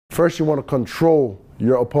First, you want to control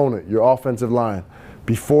your opponent, your offensive line,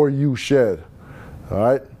 before you shed. All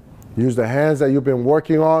right? Use the hands that you've been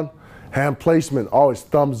working on. Hand placement, always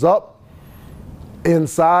thumbs up.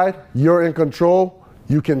 Inside, you're in control,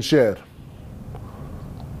 you can shed.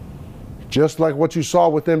 Just like what you saw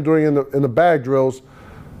with him doing in the bag drills,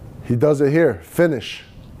 he does it here. Finish.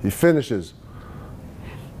 He finishes.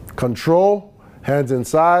 Control, hands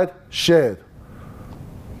inside, shed.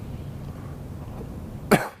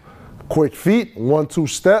 Quick feet, 1-2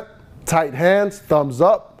 step, tight hands, thumbs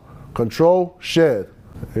up, control, shed.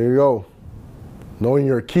 There you go. Knowing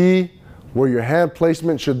your key, where your hand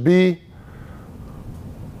placement should be,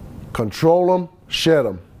 control them, shed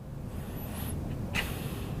them.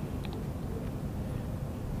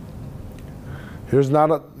 Here's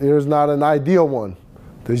not an ideal one.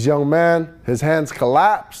 This young man, his hands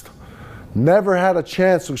collapsed, never had a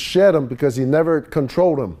chance to shed them because he never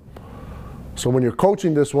controlled them. So when you're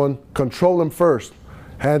coaching this one, control them first.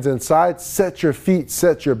 Hands inside, set your feet,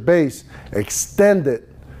 set your base, extend it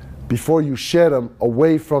before you shed them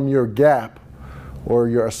away from your gap or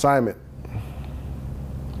your assignment.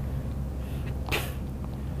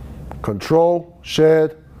 Control,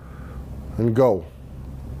 shed, and go.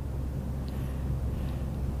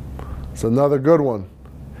 It's another good one.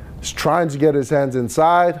 He's trying to get his hands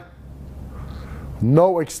inside,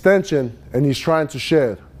 no extension, and he's trying to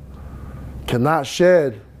shed. Cannot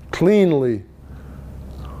shed cleanly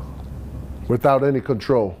without any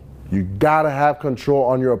control. You gotta have control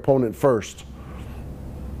on your opponent first.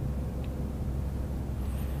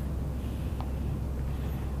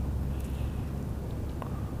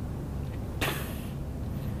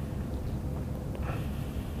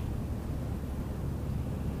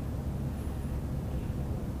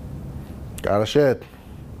 Gotta shed.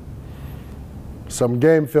 Some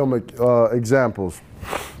game film examples.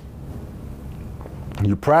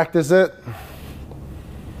 You practice it,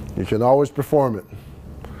 you can always perform it.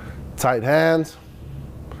 Tight hands,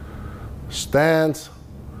 stance,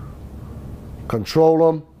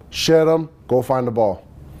 control them, shed them, go find the ball.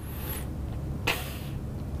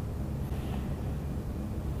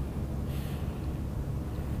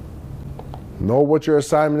 Know what your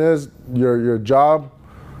assignment is, your job.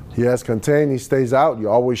 He has contained, he stays out. You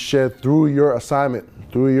always shed through your assignment,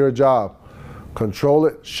 through your job. Control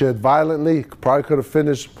it, shed violently. Probably could have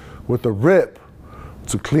finished with a rip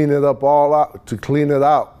to clean it up all out, to clean it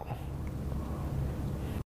out.